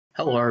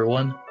Hello,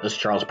 everyone. This is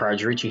Charles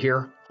Prodigy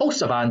here,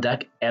 host of On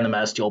Deck and the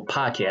Mass Steel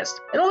podcast.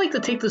 And I'd like to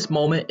take this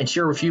moment and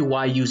share with you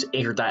why I use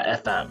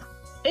Anchor.fm.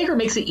 Anchor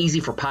makes it easy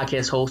for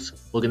podcast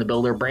hosts looking to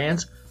build their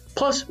brands.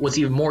 Plus, what's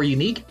even more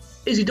unique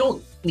is you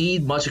don't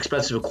need much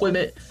expensive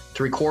equipment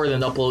to record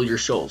and upload your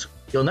shows.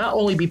 You'll not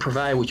only be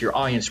provided with your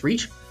audience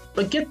reach,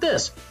 but get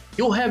this,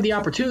 you'll have the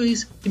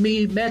opportunities to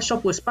be matched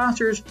up with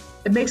sponsors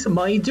and make some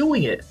money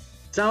doing it.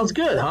 Sounds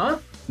good, huh?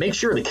 Make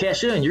sure to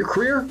cash in on your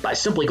career by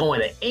simply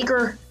going to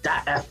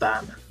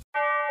Anchor.fm.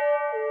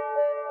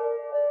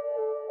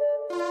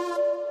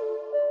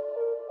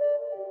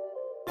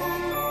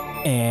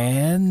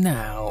 And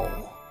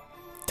now,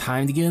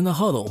 time to get in the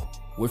huddle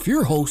with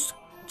your host,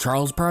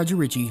 Charles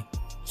Prodigy,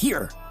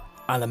 here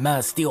on the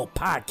Mass Steel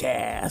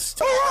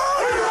podcast.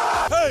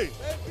 Hey,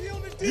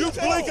 you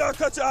blink, I'll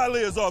cut your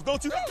eyelids off.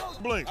 Don't you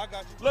blink. I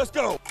got you. Let's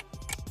go.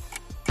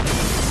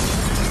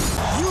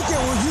 You get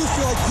where you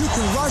feel like you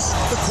can rush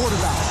the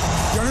quarterback.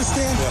 You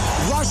understand?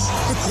 Yeah. Rush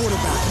the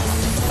quarterback.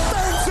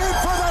 Bangs in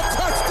for the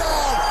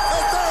touchdown,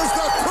 and there's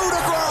the coup de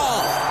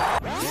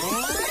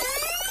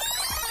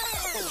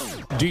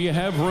grace. Do you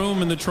have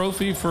room in the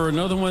trophy for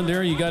another one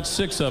there? You got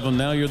 6 of them.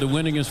 Now you're the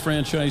winningest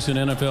franchise in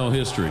NFL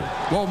history.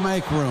 We'll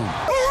make room.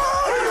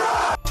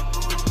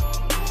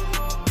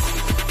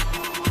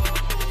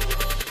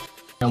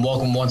 And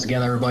welcome once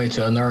again, everybody,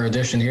 to another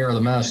edition here of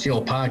the Mass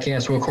Steel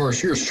podcast. Well, of course,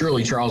 here's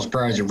truly Charles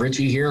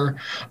Prodigy here.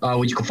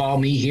 You can follow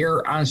me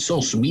here on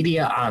social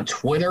media, on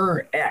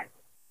Twitter at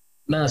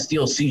Mass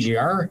Steel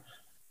CGR.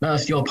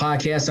 Mass Steel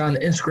podcast on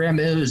Instagram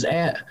is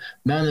at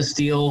Mass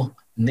Steel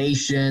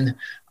Nation.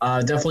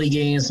 Definitely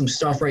getting some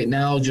stuff right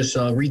now. Just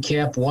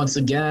recap once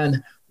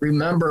again.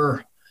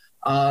 Remember,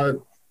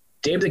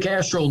 David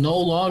DeCastro no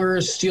longer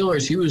is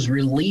Steelers. He was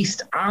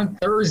released on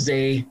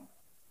Thursday,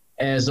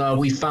 as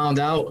we found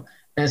out.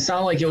 And it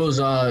sounded like it was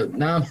a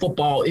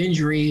non-football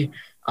injury.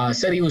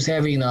 Said he was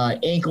having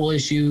ankle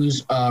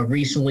issues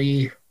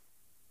recently,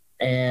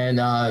 and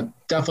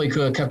definitely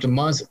could have kept him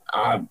months.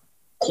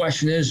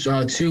 Question is,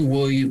 too,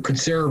 will you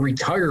consider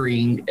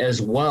retiring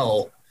as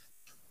well?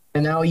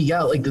 And now you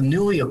got like the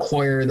newly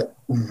acquired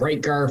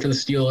right guard for the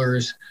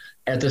Steelers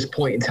at this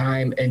point in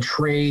time, and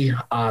Trey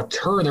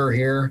Turner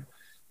here.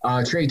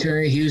 Trey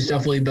Turner, he's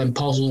definitely been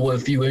puzzled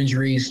with a few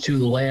injuries to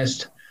the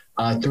last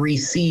 3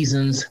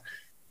 seasons,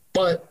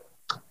 but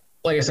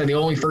like I said, the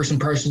only first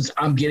impressions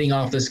I'm getting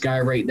off this guy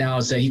right now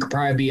is that he could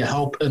probably be a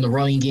help in the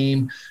running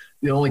game.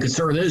 The only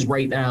concern is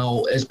right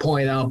now, as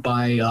pointed out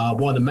by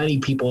one of the many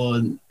people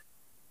in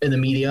the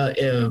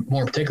media,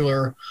 more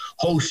particular,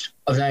 host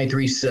of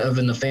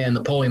 93.7 The Fan,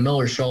 the Pony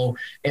Miller Show,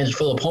 and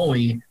Philip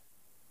Pony.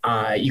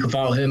 You can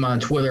follow him on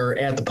Twitter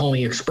at the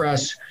Pony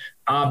Express.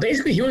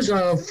 Basically, he was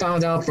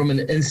found out from an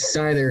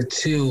insider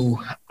too.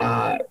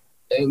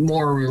 It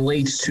more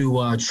relates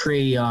to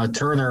Trey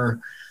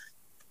Turner,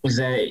 was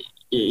that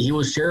he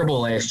was terrible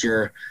last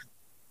year.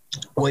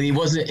 When he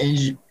wasn't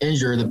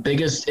injured, the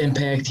biggest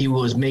impact he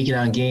was making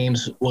on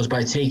games was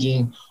by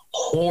taking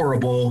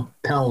horrible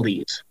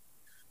penalties,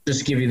 just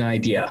to give you an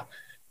idea.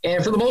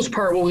 And for the most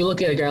part, when we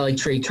look at a guy like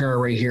Trey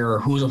Turner right here,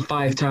 who's a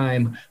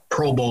 5-time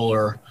Pro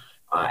Bowler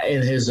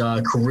in his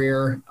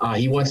career,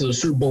 he went to the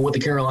Super Bowl with the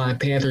Carolina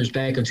Panthers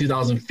back in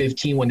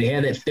 2015 when they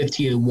had that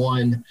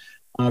 15-1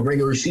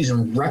 regular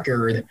season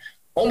record.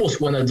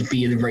 Almost went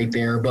undefeated right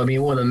there, but I mean,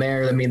 it wouldn't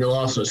matter. I mean, they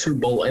lost the Super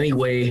Bowl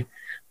anyway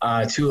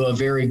to a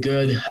very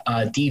good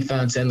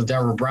defense and the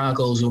Denver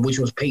Broncos, which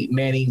was Peyton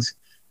Manning's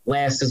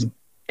last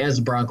as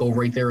a Bronco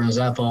right there in his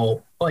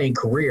NFL playing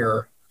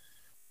career.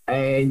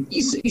 And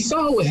you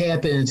saw what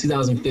happened in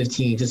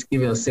 2015, just to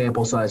give you a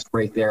sample size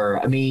right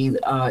there. I mean,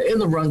 in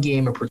the run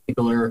game in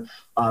particular,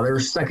 they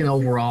were second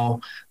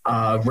overall,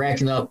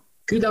 racking up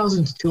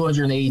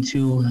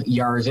 2,282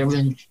 yards,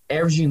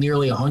 averaging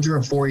nearly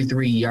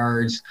 143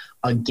 yards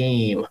a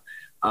game,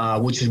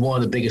 which is one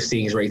of the biggest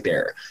things right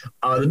there.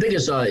 The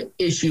biggest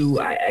issue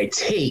I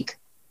take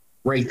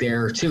right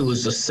there, too,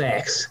 is the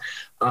sacks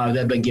that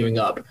have been giving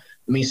up.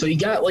 I mean, so you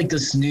got like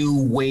this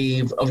new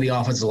wave of the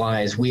offensive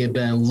lines we have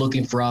been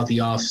looking throughout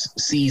the off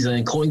season,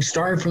 including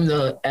starting from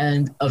the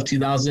end of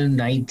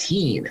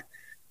 2019.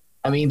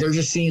 I mean, there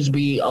just seems to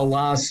be a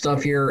lot of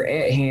stuff here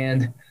at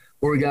hand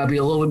where we got to be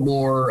a little bit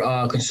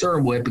more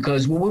concerned with,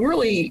 because when we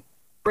really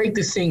break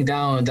this thing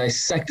down and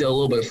dissect it a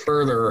little bit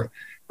further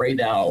right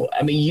now,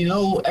 I mean, you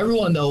know,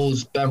 everyone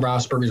knows Ben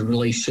Roethlisberger's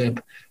relationship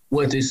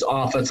with this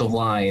offensive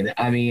line,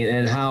 I mean,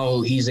 and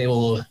how he's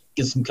able to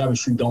get some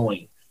chemistry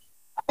going.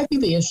 I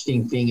think the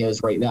interesting thing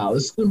is right now,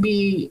 this is going to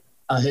be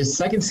his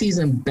second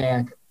season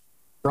back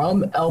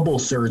from elbow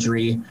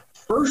surgery,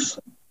 first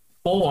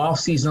full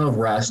offseason of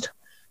rest.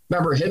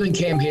 Remember, him and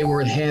Cam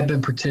Hayward have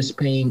been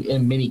participating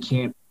in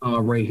minicamp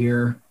right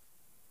here.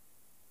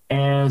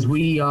 As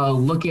we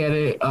look at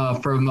it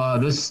from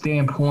this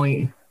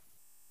standpoint,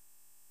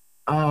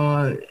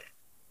 for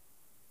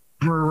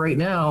right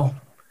now,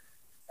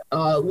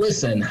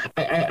 listen,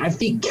 I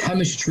think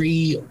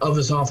chemistry of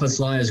this offensive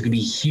line is going to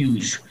be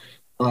huge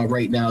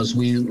right now as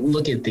we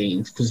look at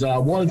things. Because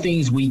one of the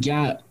things we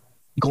got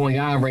going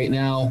on right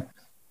now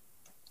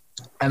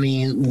I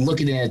mean,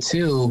 looking at it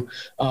too,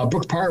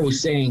 Brooke Parr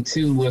was saying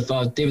too, with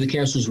David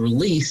DeCastro's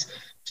release,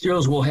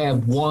 Steelers will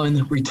have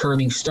one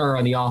returning star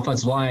on the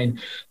offensive line.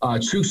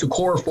 Chuks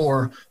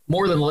Okorafor,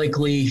 more than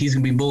likely, he's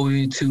going to be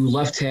moving to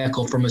left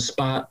tackle from a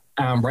spot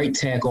on right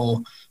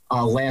tackle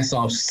last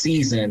off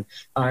season.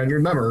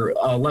 Remember,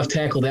 left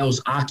tackle that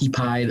was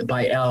occupied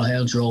by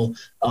Alejandro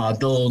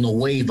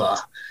Villanueva.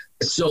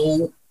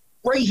 So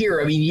right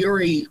here, I mean, you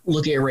already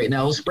look at it right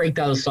now. Let's break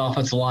down this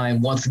offensive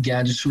line once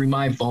again, just to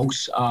remind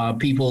folks,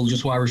 people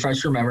just want to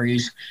refresh their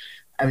memories.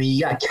 I mean,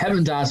 you got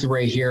Kevin Dotson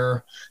right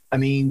here. I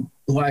mean,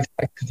 who I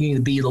expect to continue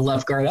to be the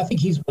left guard. I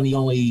think he's been the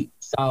only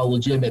solid,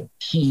 legitimate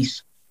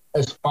piece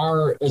as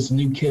far as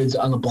new kids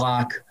on the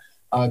block,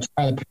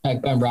 trying to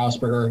protect Ben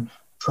Roethlisberger,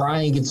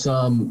 trying to get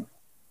some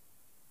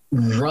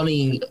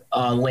running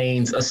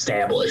lanes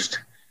established.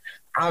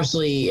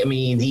 Obviously, I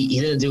mean, he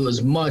didn't do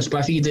as much, but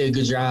I think he did a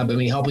good job. I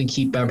mean, helping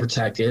keep Ben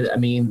protected. I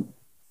mean,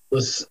 the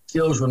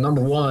Steelers were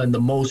number one, the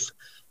most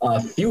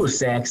fewest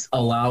sacks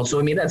allowed. So,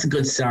 I mean, that's a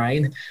good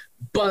sign.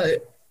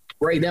 But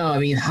right now, I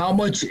mean, how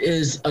much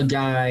is a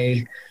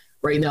guy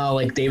right now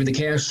like David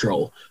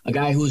DeCastro, a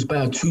guy who's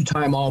been a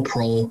two-time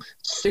All-Pro,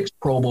 6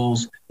 Pro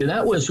Bowls, did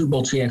not win a Super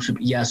Bowl championship?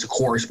 Yes, of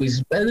course, but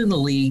he's been in the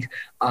league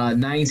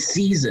 9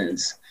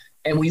 seasons.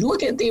 And we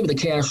look at David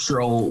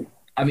DeCastro,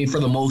 I mean, for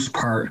the most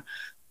part,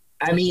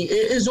 I mean,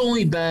 it has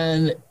only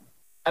been,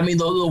 I mean,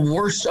 the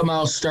worst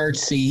amount of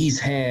starts he's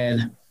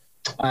had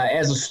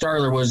as a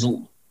starter was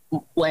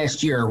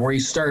last year, where he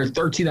started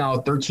 13 out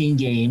of 13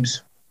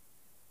 games.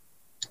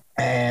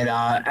 And,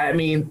 I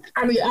mean,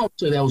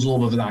 obviously that was a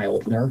little bit of an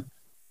eye-opener.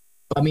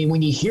 I mean,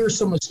 when you hear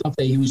some of the stuff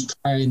that he was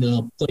trying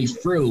to play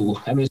through,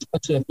 I mean,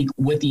 especially I think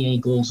with the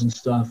ankles and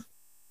stuff,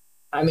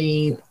 I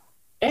mean,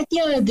 at the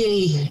end of the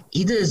day,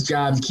 he did his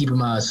job to keep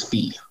him on his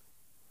feet.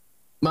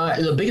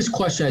 The biggest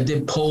question I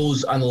did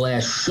pose on the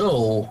last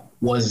show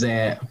was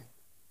that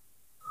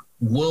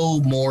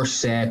will more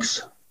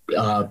sacks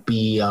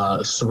be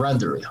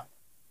surrendered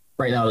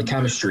right now, the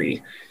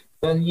chemistry?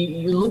 Then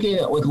you look at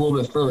it like a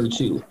little bit further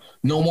too.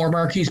 No more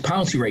Marquise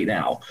Pouncey right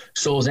now.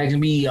 So is that going to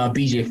be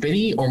B.J.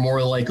 Finney or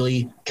more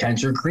likely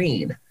Kendrick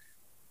Green?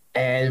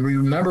 And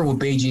remember with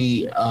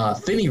B.J.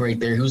 Finney right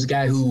there, he was the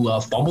guy who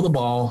fumbled the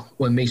ball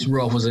when Mason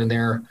Rudolph was in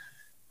there,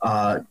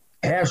 had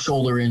a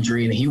shoulder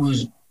injury, and he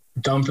was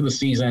done for the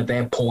season at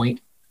that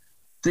point.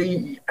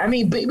 I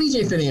mean,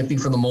 B.J. Finney, I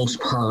think for the most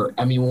part,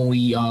 I mean, when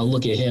we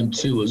look at him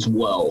too as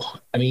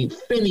well, I mean,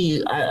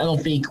 Finney, I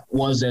don't think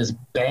was as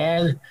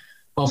bad.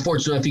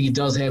 Unfortunately, I think he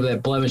does have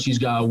that blemish he's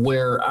got to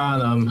wear on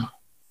him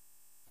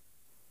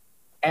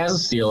as a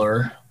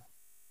Steeler.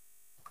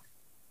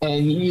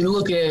 And you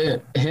look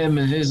at him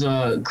and his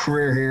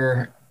career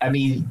here, I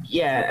mean,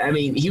 yeah, I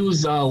mean, he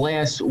was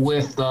last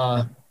with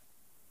the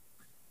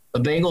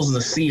Bengals and the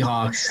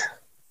Seahawks.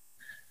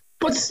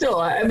 But still,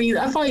 I mean,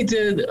 I thought he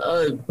did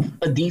a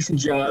decent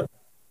job.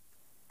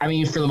 I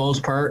mean, for the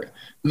most part.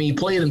 I mean, he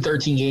played in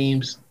 13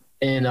 games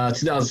in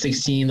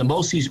 2016. The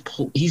most he's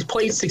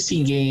played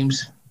 16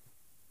 games.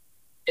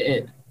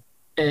 And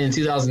in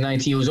 2019,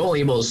 he was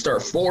only able to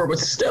start 4, but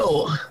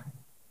still,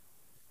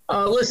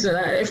 listen,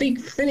 I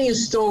think Finney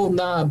is still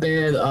not a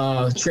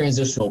bad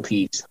transitional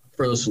piece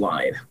for this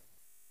line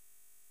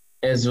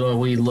as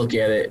we look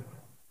at it.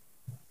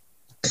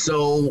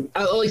 So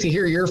I'd like to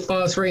hear your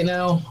thoughts right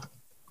now.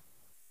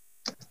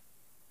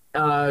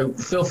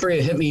 Feel free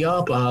to hit me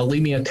up,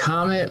 leave me a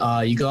comment.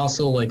 You can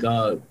also,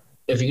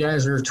 if you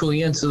guys are tuning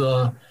into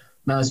the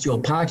Mountain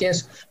Steel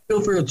Podcast,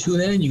 feel free to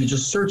tune in. You can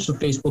just search the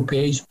Facebook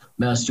page,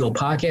 Mountain Steel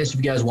Podcast. If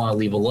you guys want to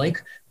leave a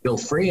like, feel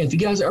free. And if you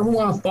guys ever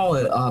want to follow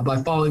it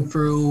by following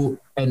through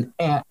an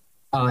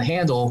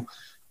handle,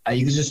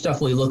 you can just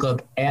definitely look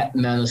up at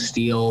Mountain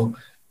Steel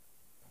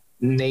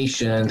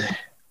Nation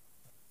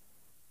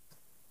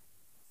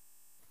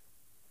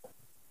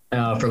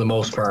for the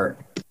most part.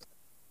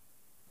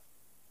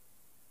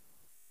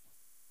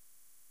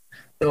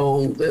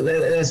 So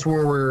that's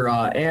where we're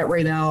at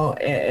right now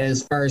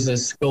as far as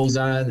this goes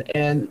on.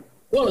 And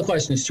one of the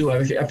questions, too,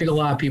 I think a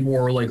lot of people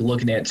were,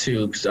 looking at,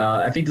 too, because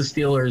I think the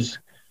Steelers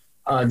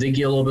did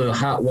get a little bit of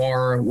hot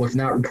water with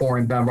not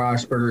reporting Ben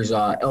Roethlisberger's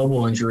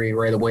elbow injury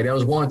right away. That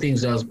was one of the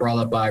things that was brought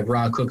up by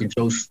Ron Cook and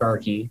Joe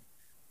Starkey.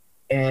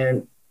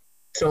 And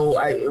so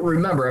I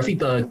remember, I think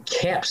the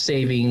cap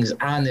savings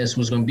on this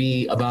was going to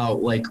be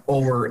about,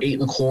 over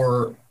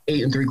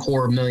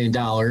 $8.75 million.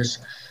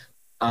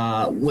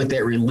 With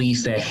that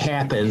release that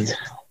happened.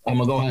 I'm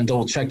going to go ahead and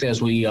double check that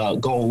as we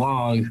go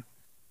along.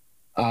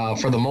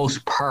 For the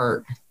most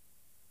part,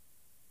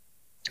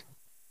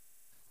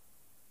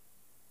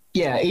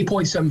 yeah,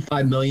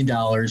 $8.75 million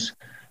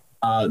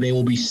they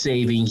will be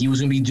saving. He was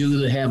going to be due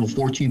to have a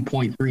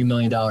 $14.3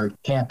 million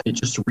cap hit,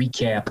 just to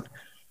recap,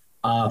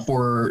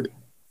 for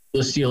the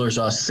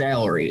Steelers'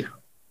 salary.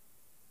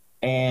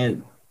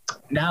 And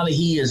now that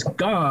he is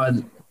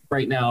gone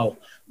right now,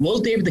 will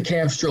David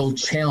DeCastro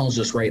challenge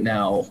this right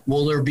now?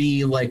 Will there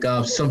be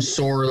some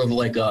sort of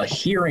a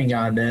hearing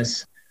on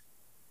this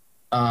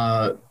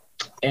and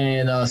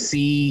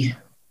see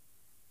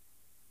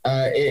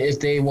if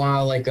they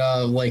want like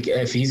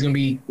if he's going to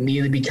be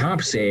need to be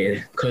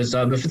compensated, because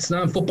if it's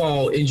not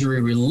football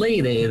injury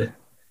related,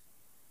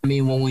 I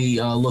mean, when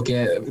we look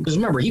at, because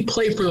remember, he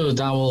played for the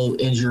double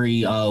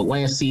injury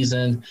last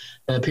season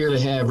and appeared to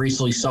have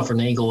recently suffered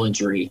an ankle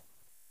injury.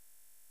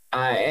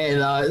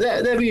 And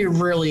that'd be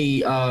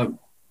really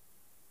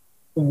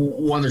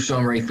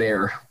wonderstone right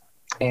there.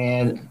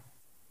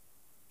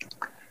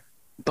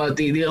 But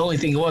the only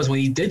thing was, when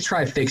he did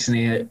try fixing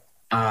it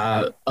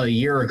a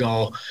year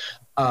ago,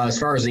 as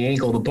far as the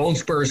ankle, the bone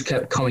spurs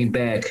kept coming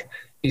back.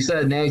 He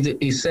said it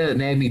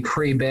nagged me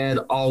pretty bad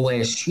all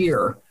last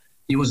year.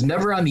 He was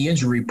never on the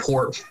injury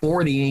report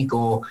for the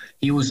ankle.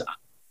 He was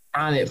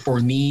on it for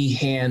knee,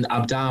 hand,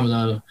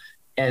 abdominal,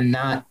 and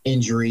not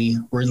injury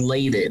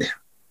related.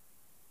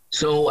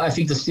 So I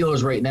think the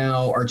Steelers right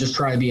now are just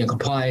trying to be in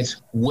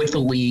compliance with the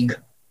league.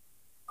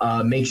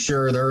 Make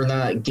sure they're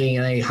not getting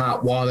any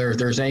hot water. If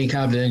there's any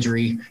kind of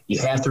injury, you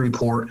have to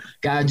report.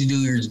 Got to do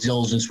your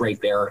diligence right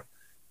there.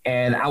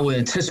 And I would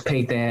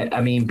anticipate that,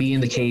 I mean, being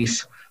the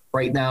case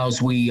right now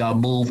as we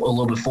move a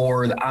little bit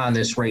forward on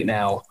this right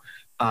now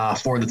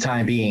for the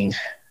time being.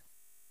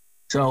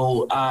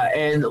 So,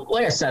 and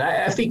like I said,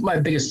 I think my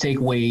biggest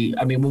takeaway,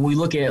 I mean, when we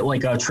look at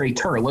like Trey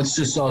Turner, let's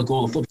just go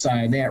to the flip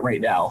side of that right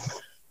now.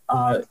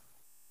 I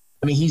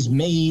mean, he's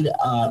made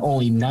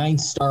only 9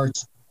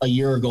 starts a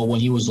year ago when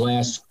he was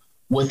last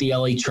with the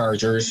LA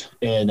Chargers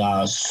in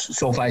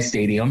SoFi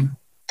Stadium,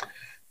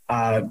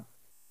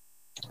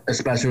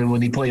 especially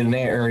when he played in that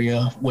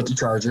area with the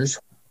Chargers.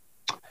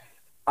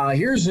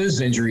 Here's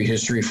his injury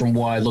history from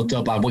what I looked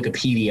up on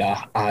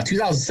Wikipedia.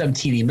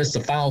 2017, he missed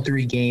the final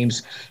 3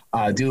 games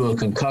due to a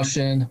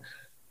concussion.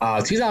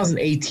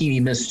 2018, he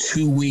missed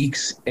 2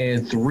 weeks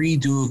and 3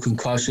 due to a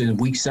concussion.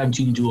 Week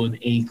 17 due to an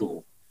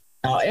ankle.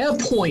 Now, at a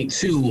point,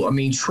 too, I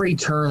mean, Trey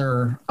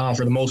Turner,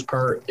 for the most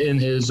part, in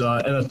his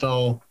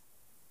NFL,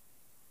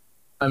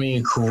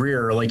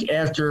 career, like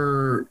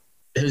after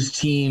his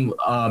team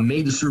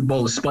made the Super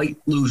Bowl despite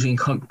losing,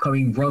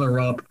 coming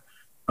runner-up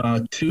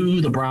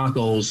to the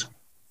Broncos,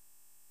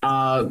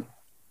 and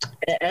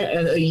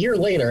a year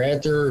later,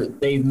 after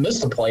they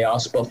missed the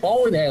playoffs, but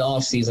following that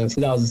offseason,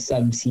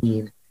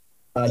 2017,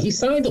 he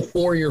signed a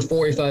 4-year,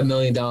 $45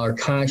 million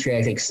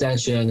contract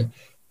extension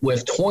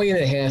with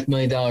 $20.5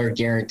 million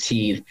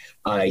guaranteed.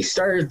 He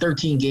started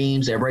 13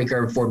 games at right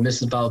guard before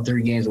missing about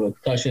 3 games with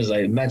concussions. As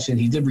I mentioned,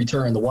 he did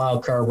return in the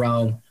wild card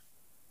round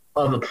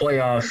of the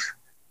playoffs.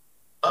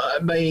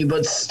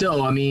 But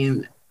still,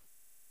 he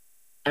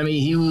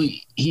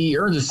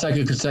earned his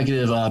second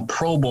consecutive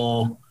Pro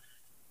Bowl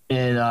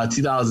in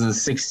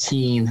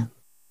 2016.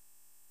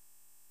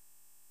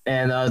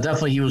 And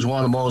definitely he was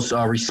one of the most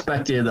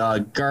respected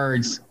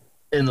guards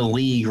in the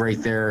league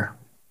right there.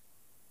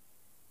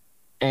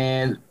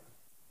 And,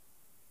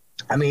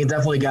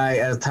 definitely a guy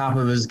at the top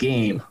of his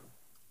game.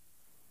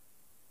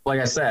 Like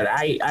I said,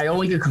 I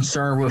only get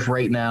concerned with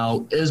right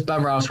now, is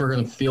Ben Roethlisberger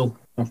going to feel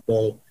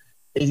comfortable?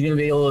 Is he going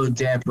to be able to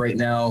adapt right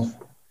now?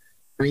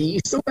 You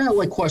still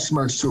got, question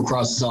marks, too,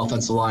 across this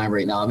offensive line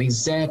right now.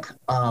 Zach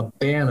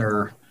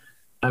Banner,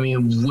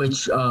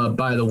 which,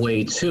 by the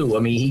way, too,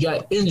 he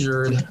got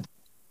injured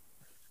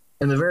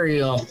in the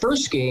very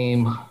first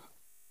game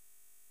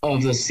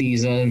of the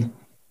season.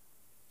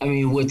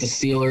 With the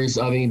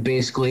Steelers,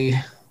 basically.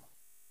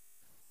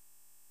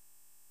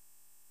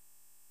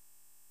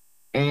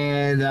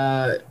 And,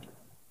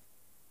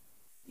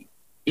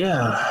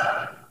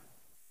 yeah.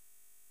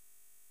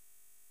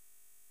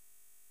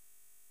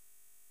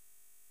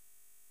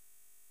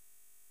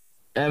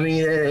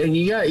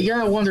 You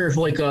gotta wonder if,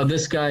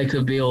 this guy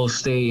could be able to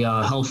stay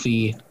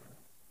healthy.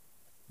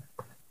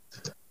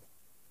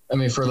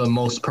 For the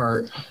most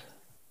part.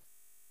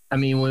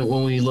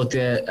 When we looked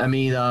at,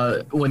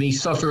 when he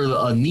suffered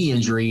a knee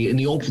injury in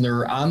the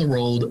opener on the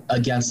road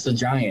against the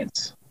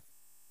Giants.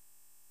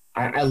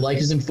 I like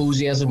his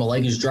enthusiasm. I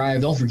like his drive.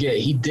 Don't forget,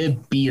 he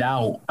did beat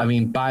out,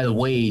 by the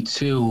way,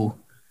 too,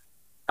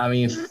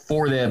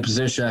 for that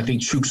position, I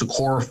think Chuks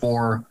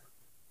Okorafor,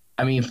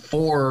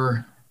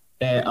 for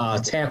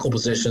that tackle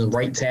position,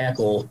 right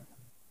tackle.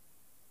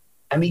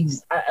 I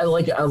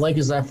like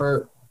his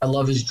effort. I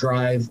love his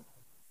drive,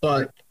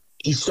 but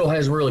he still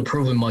hasn't really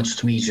proven much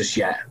to me just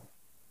yet.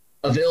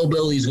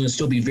 Availability is going to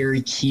still be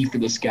very key for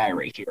this guy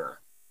right here.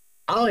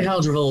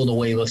 Alejandro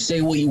Villanueva,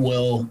 say what you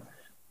will.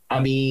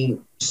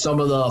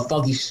 Some of the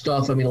funky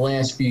stuff, the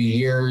last few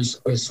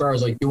years, as far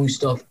as, doing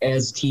stuff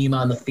as a team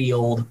on the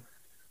field.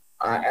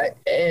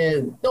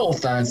 And no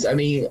offense.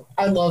 I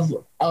love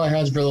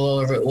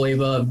Alejandro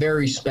Villanueva,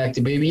 very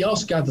respected. But he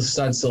also got the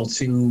sense, though,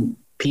 too,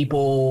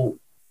 people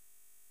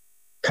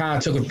kind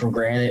of took it for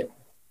granted.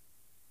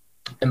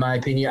 In my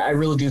opinion, I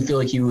really do feel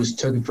like he was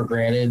taken for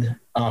granted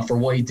for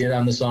what he did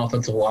on this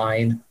offensive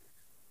line.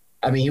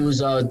 He was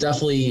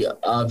definitely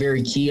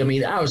very key.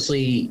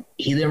 Obviously,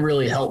 he didn't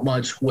really help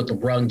much with the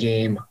run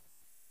game,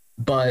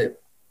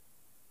 but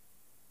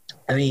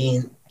that's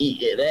going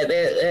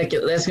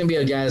to be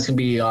a guy that's going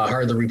to be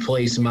hard to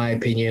replace, in my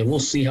opinion. We'll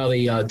see how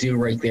they do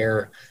right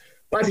there.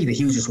 But I think the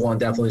hugest one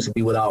definitely is going to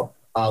be without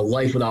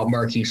life without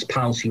Marquise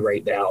Pouncey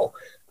right now.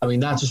 I mean,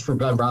 not just for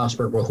Ben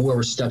Roethlisberger, but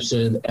whoever steps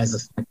in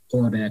as a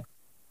quarterback,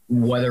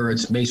 whether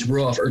it's Mason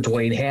Rudolph or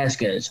Dwayne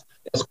Haskins.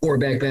 That's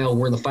quarterback battle.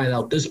 We're going to find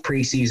out this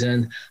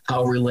preseason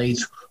how it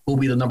relates. Who'll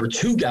be the number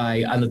 2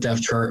 guy on the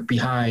depth chart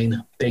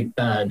behind Big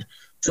Ben.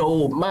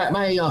 So my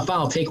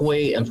final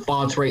takeaway and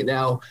thoughts right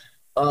now,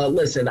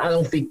 listen, I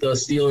don't think the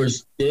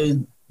Steelers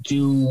did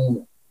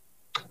do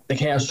the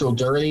Castro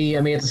dirty.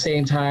 I mean, at the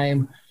same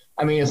time,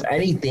 I mean, if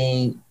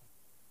anything,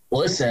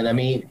 listen, I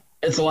mean,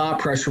 it's a lot of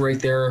pressure right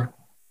there.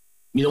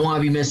 You don't want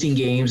to be missing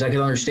games. I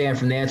can understand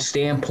from that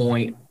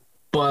standpoint,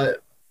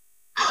 but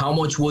how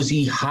much was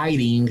he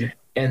hiding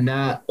and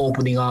not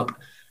opening up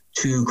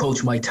to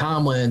Coach Mike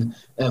Tomlin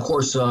and, of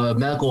course,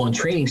 medical and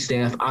training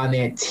staff on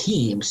that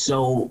team?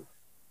 So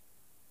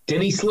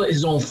did he slit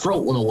his own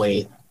throat in a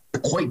way?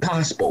 Quite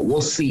possible.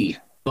 We'll see.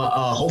 But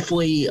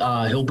hopefully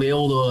he'll be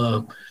able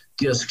to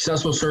get a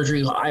successful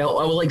surgery. I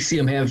would like to see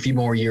him have a few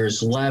more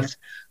years left.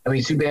 I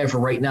mean, too bad for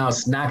right now.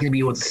 It's not going to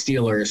be with the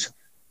Steelers.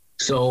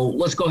 So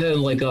let's go ahead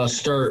and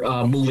start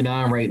moving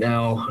on right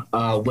now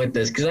with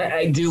this, because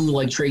I do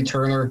like Trey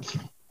Turner.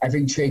 I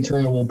think Trey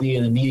Turner will be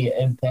an immediate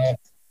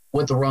impact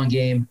with the run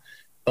game,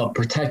 but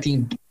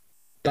protecting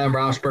Ben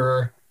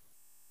Roethlisberger,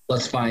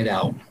 let's find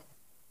out.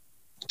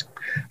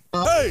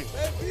 Hey,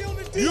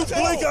 you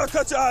blink, I'll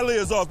cut your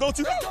eyelids off. Don't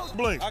you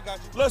blink.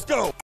 Let's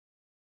go.